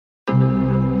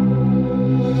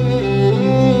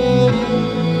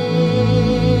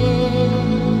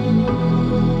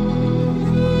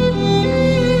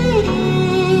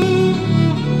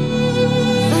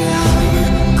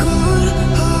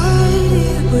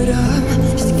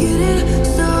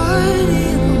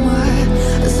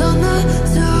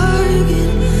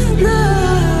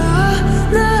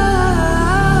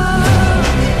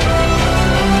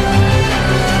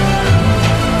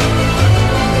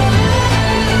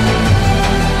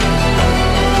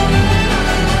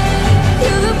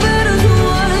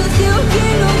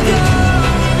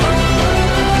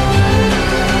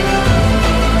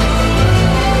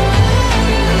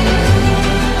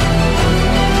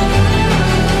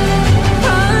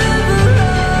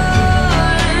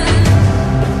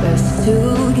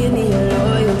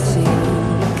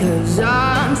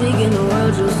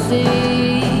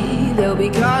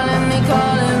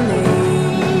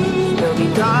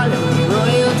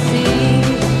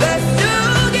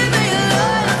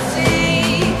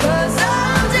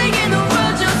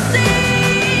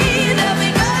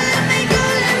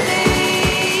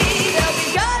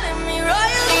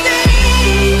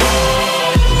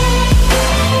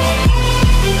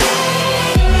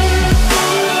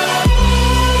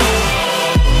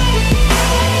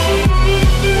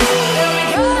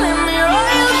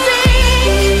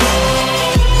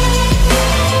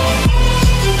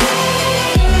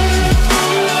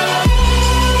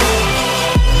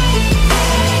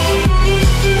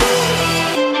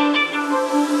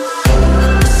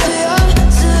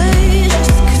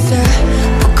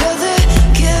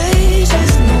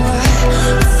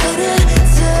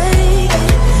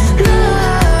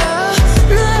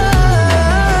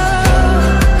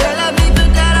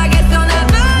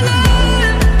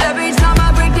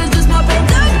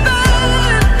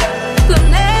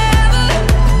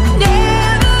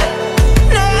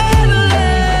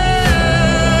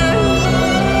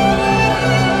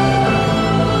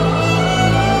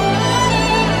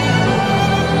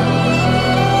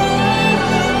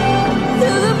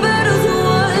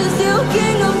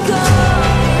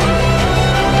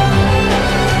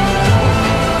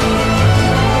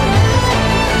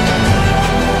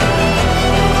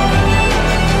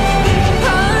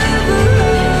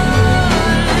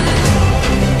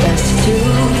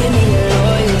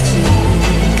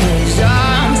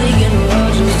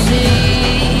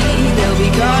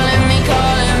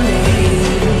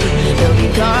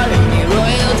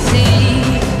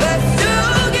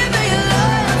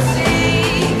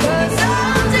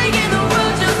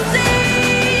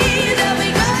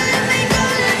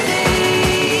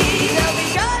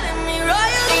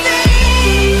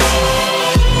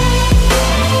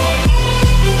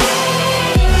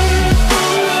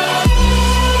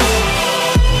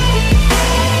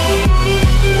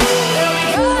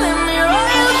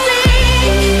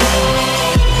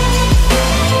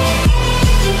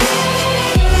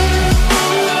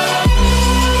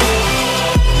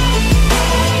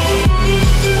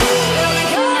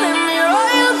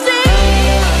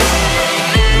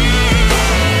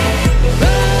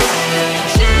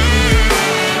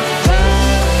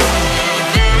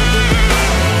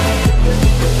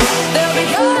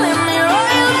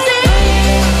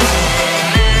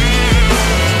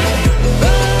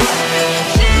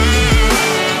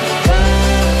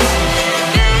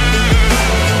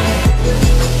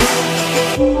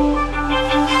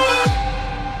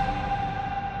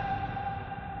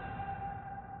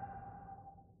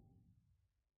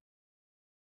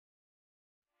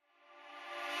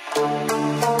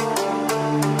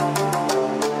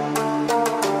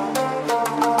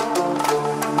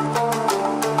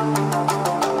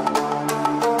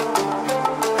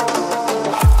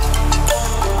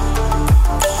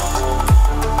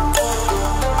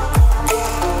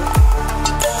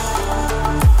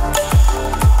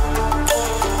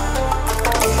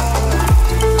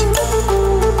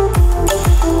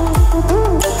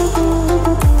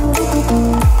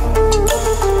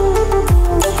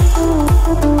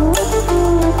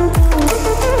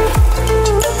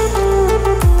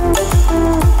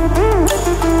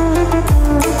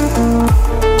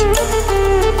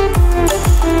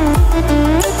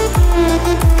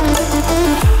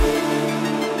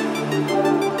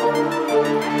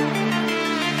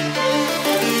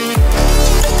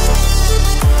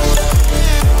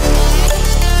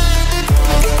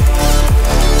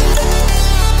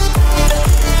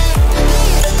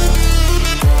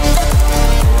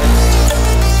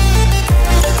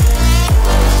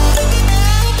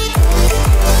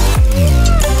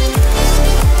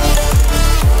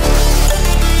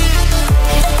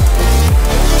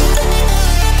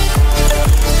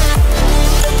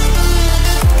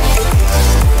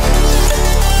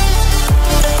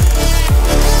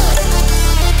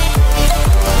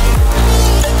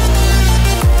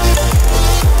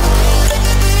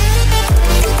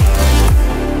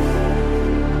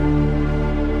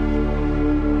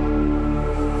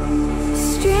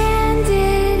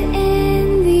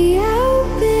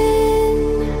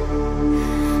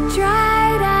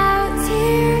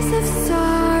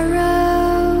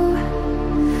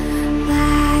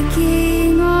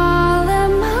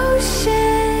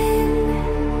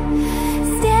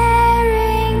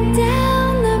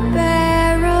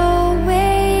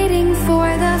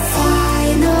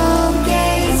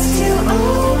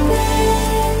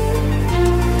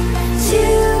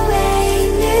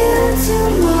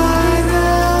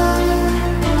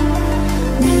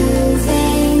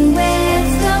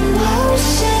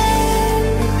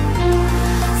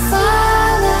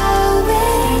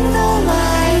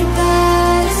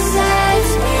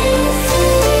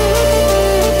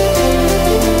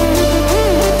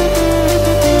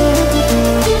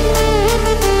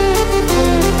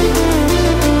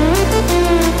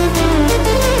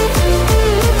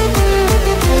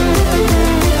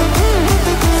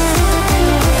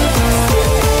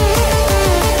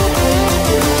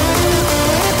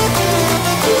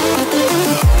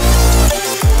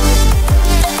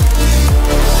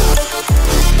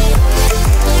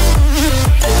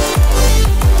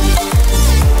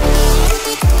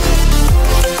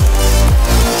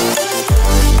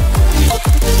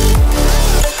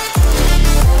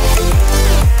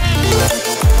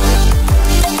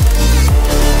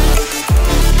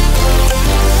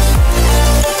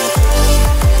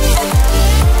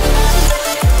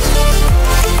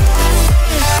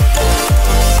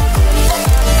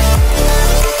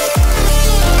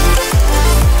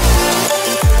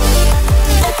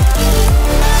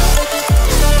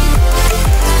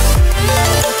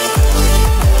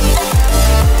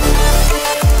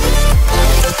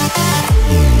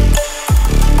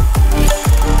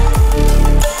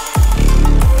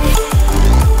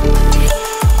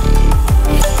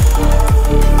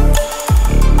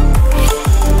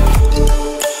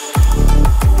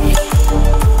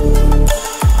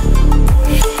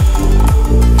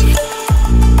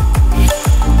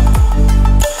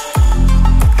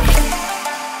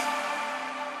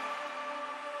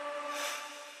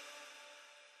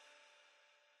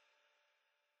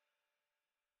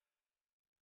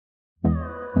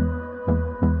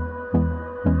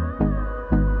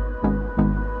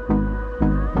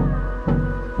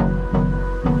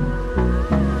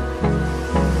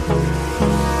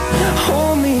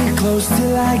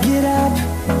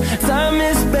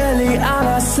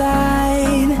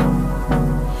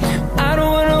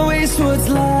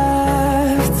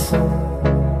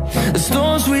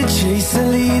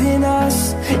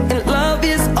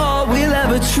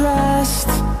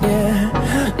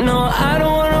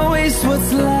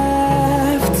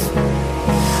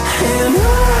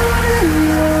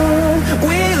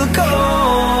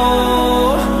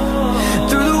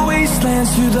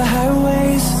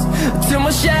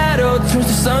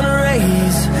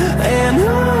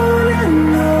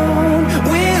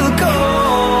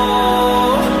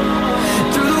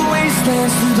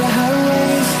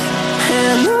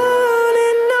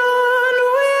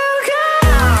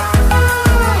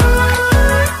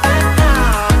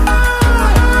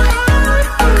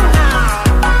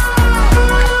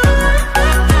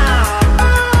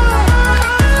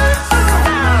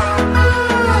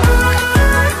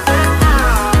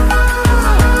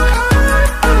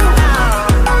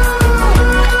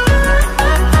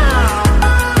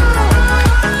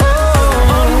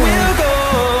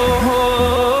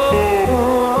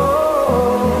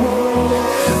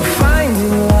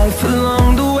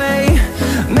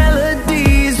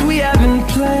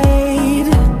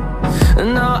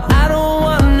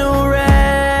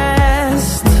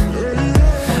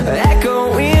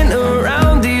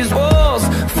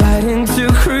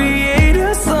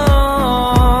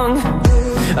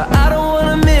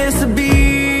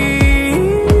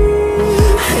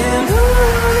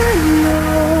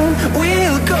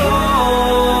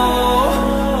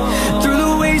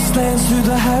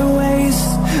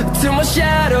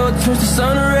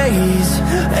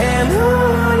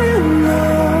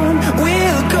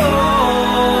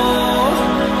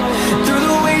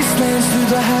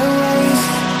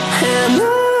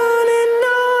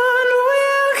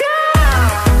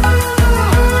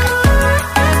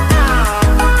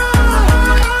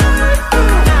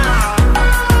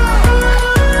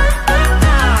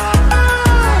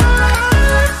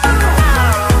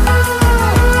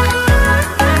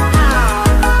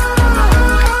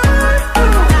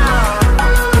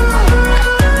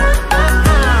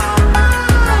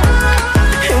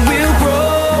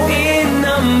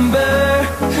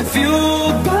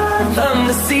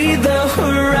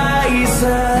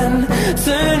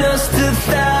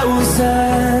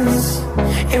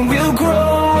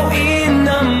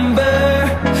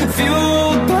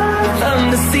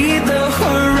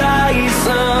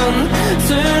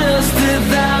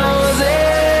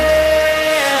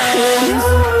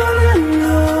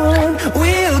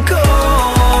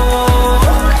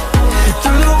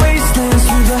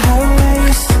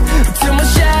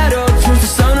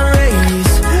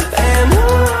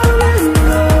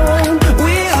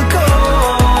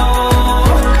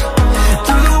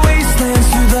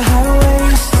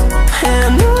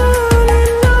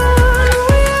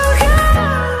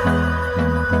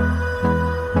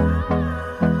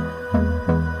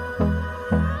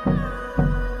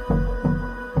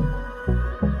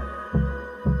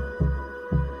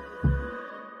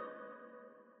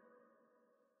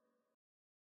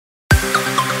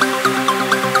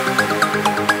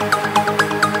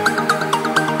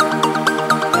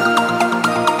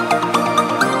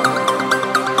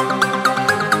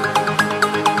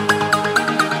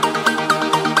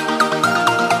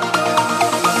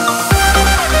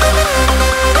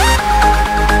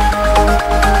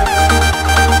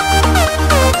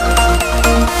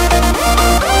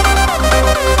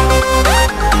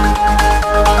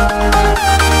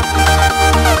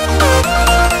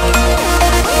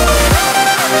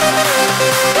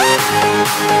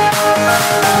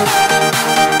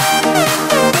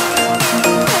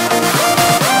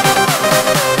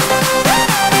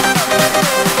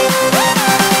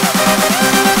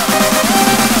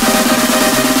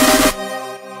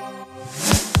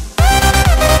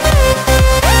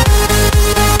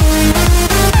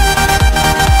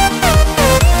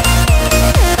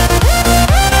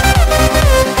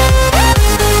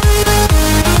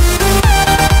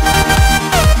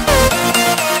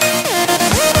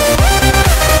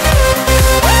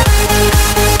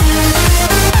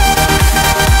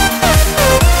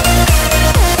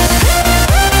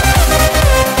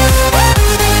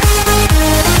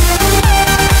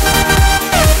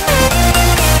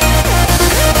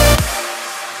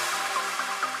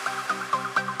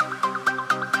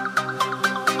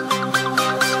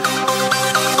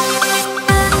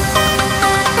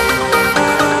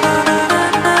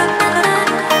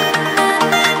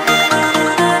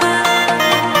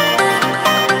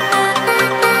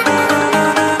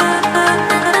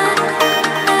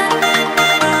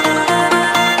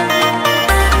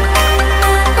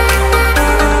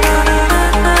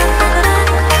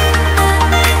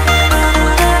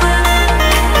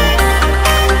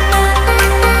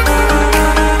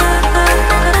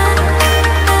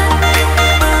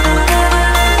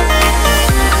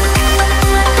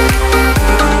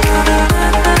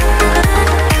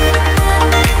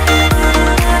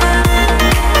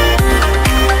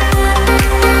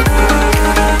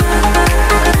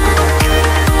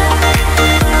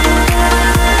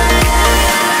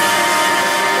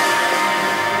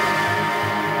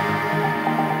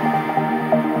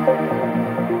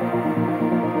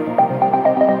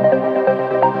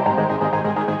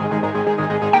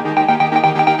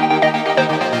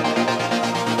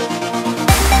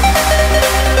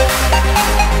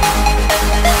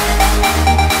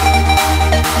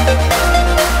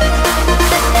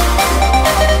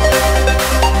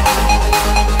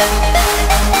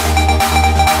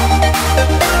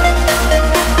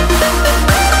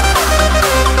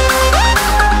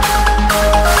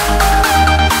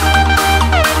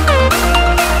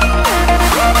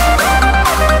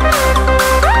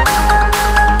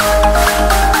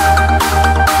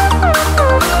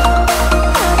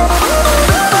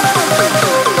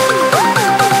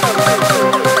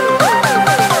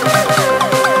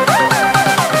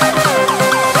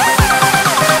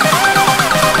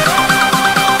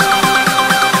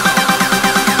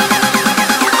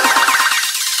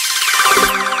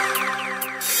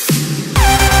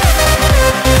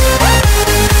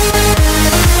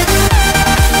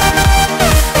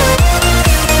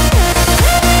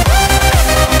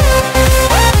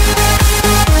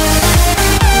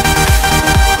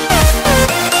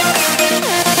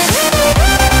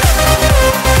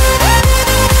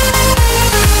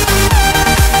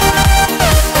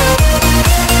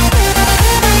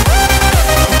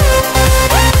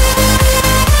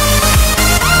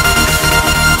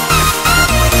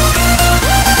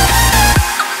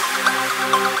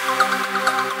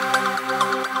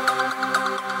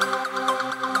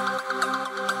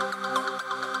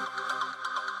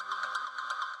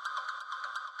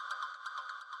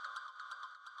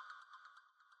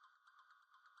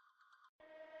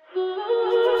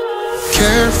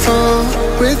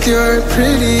with your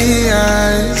pretty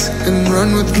eyes and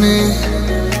run with me,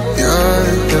 yeah,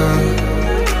 yeah.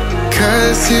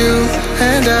 'Cause you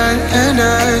and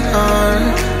I are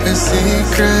a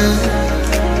secret.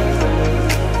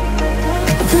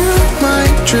 Feel my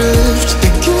drift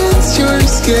against your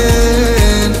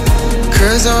skin,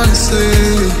 'cause honestly,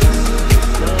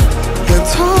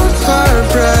 let's hold our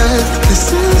breath, this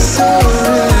is so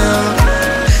real.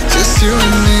 Just you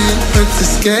and me, let's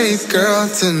escape, girl,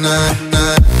 tonight.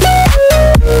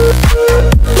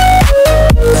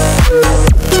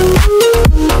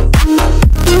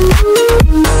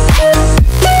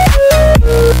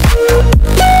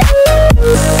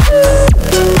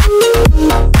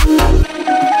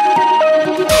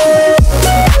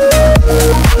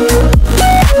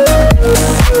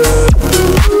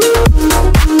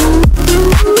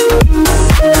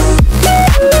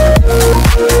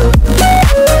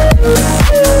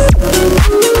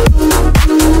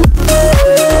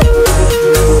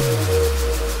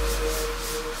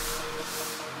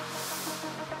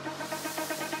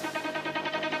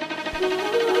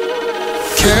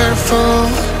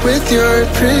 With your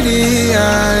pretty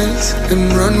eyes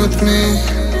and run with me,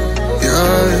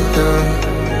 yeah, yeah.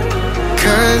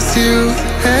 'Cause you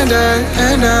and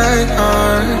I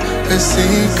are a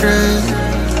secret.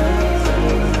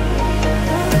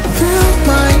 Feel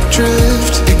my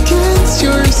drift against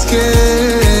your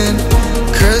skin,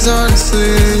 'cause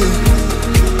honestly,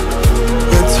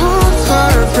 let's hold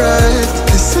our breath,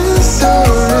 this is so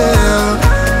real.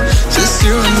 Just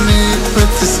you and me,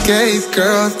 let's escape,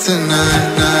 girl, tonight.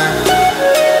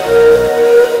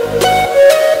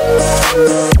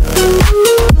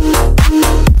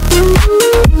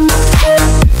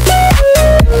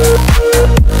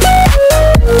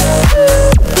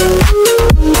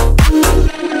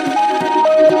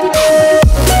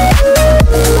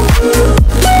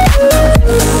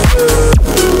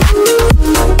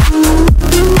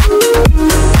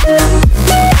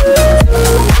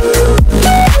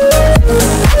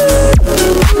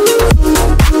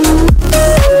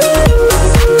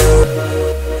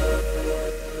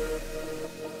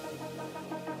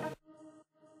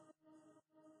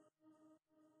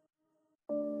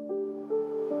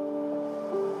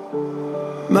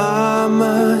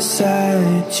 Mama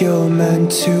said you're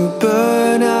meant to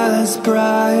burn as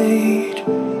bright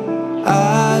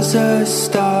as a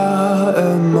star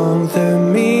among the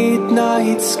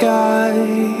midnight sky.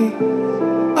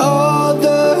 All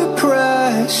the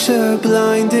pressure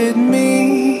blinded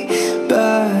me,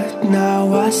 but now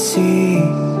I see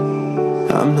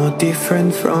I'm not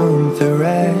different from the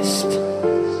rest.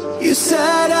 You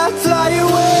said I'd fly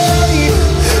away,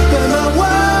 but my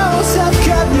walls have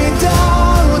kept me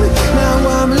down. Now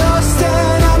I'm lost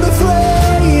and I'm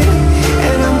afraid,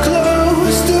 and I'm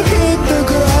close to hit the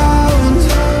ground.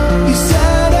 You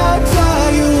said I'd fly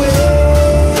away.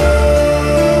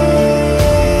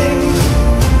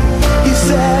 You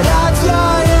said I'd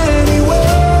fly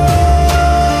anyway,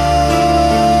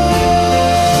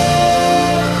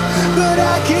 but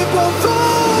I keep on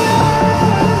falling.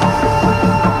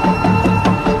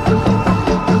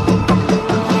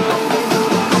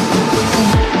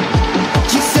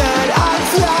 You said I'd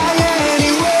fly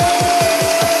anyway,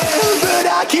 but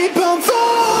I keep on falling.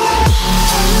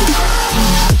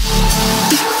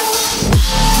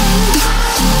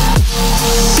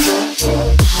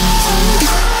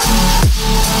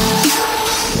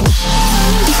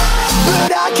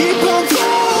 But I keep on falling.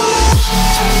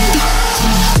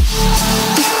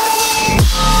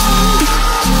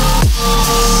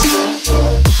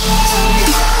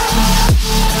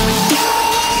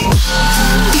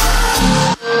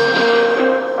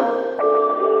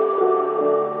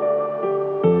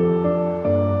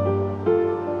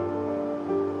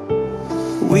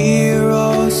 We're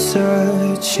all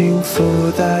searching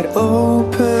for that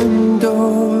open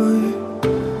door.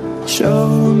 Show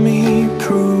me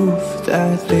proof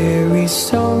that there is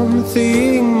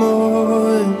something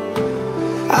more.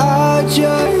 I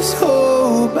just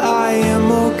hope I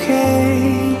am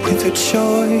okay with the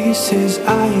choices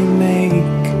I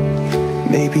make.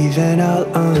 Maybe then I'll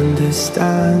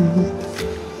understand.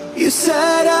 You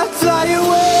said I'd fly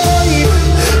away,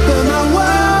 but my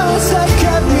walls have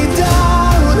kept me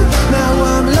down. Now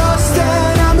I'm lost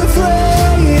and I'm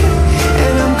afraid,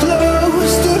 and I'm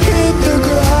close to hit the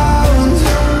ground.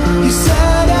 You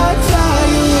said I'd fly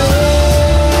away.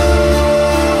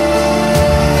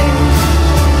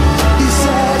 You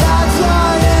said I'd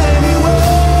fly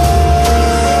anyway,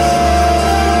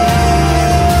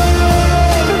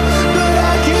 but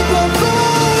I keep on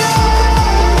falling.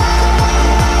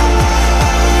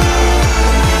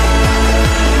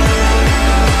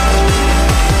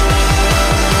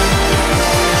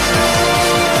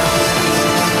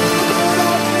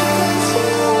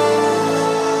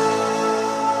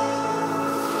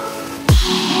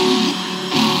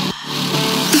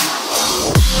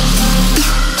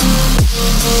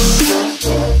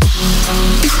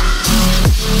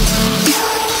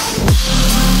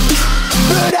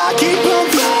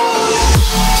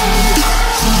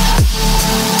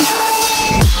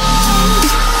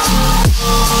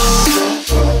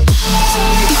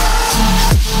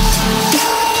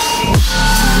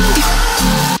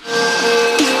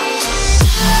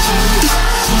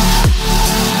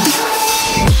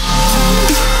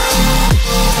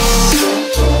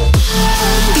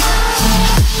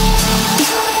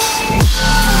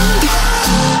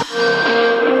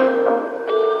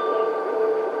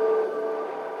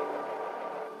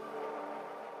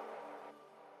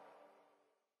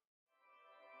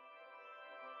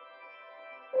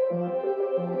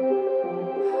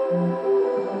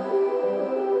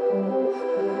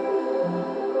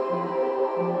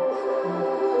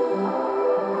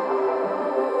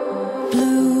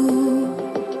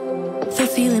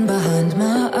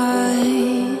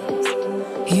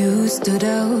 stood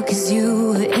out cause you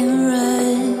were in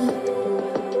red.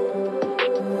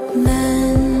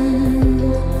 Then,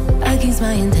 against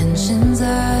my intentions,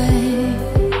 I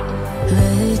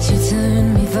let you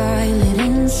turn me violet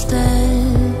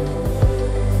instead.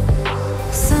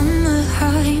 Summer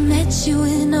high, met you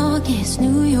in August.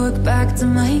 New York, back to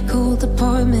my cold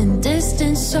apartment.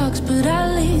 Distance sucks, but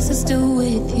at least I'm still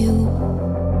with you.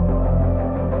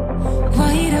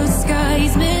 White out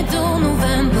skies, middle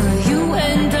November. You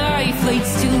and I,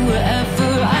 flights to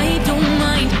wherever. I don't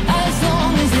mind, as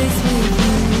long as it's with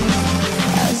you.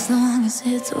 As long as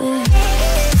it's with you.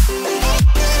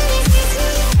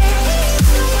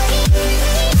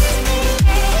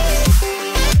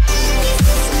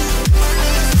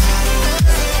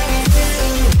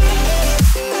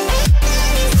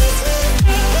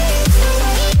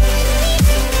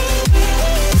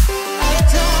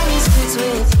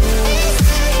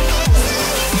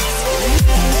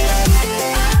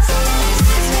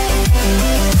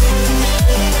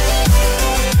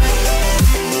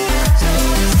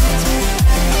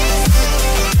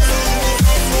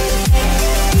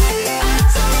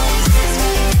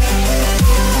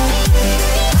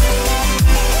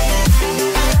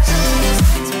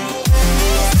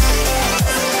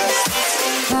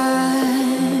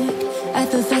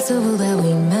 That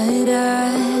we met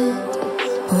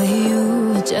at, where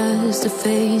you were just a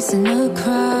face in a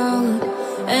crowd.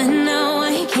 And now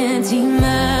I can't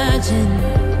imagine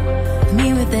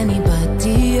me with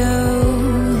anybody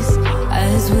else.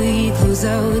 As we close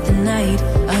out the night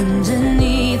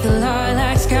underneath the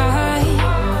lilac sky.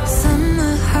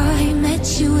 Summer high,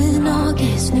 met you in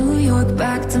August. New York,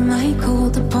 back to my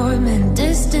cold apartment.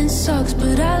 Distance sucks,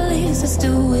 but at least I'm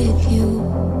still with you.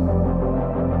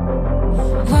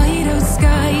 White out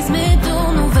skies,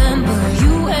 middle November.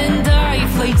 You and I,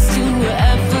 flights to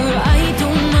wherever. I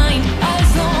don't mind,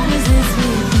 as long as it's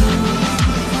with you.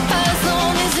 As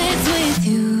long as it's with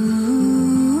you.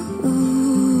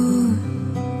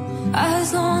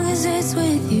 As long as it's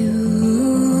with you.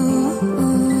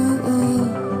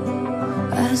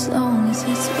 As long as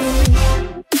it's with you.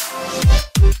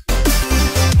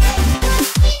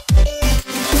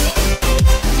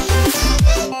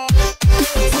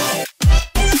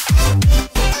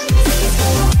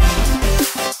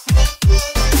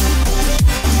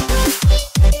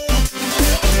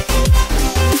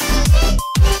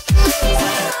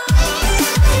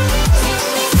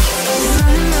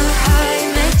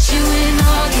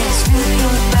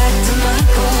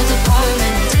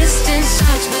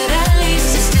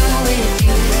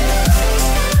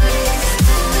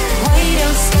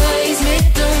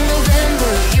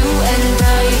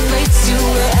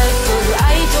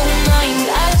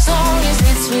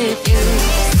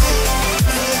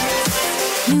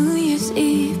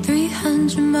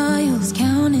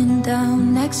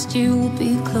 You will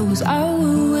be close. I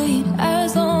will wait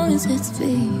as long as it's for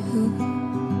you.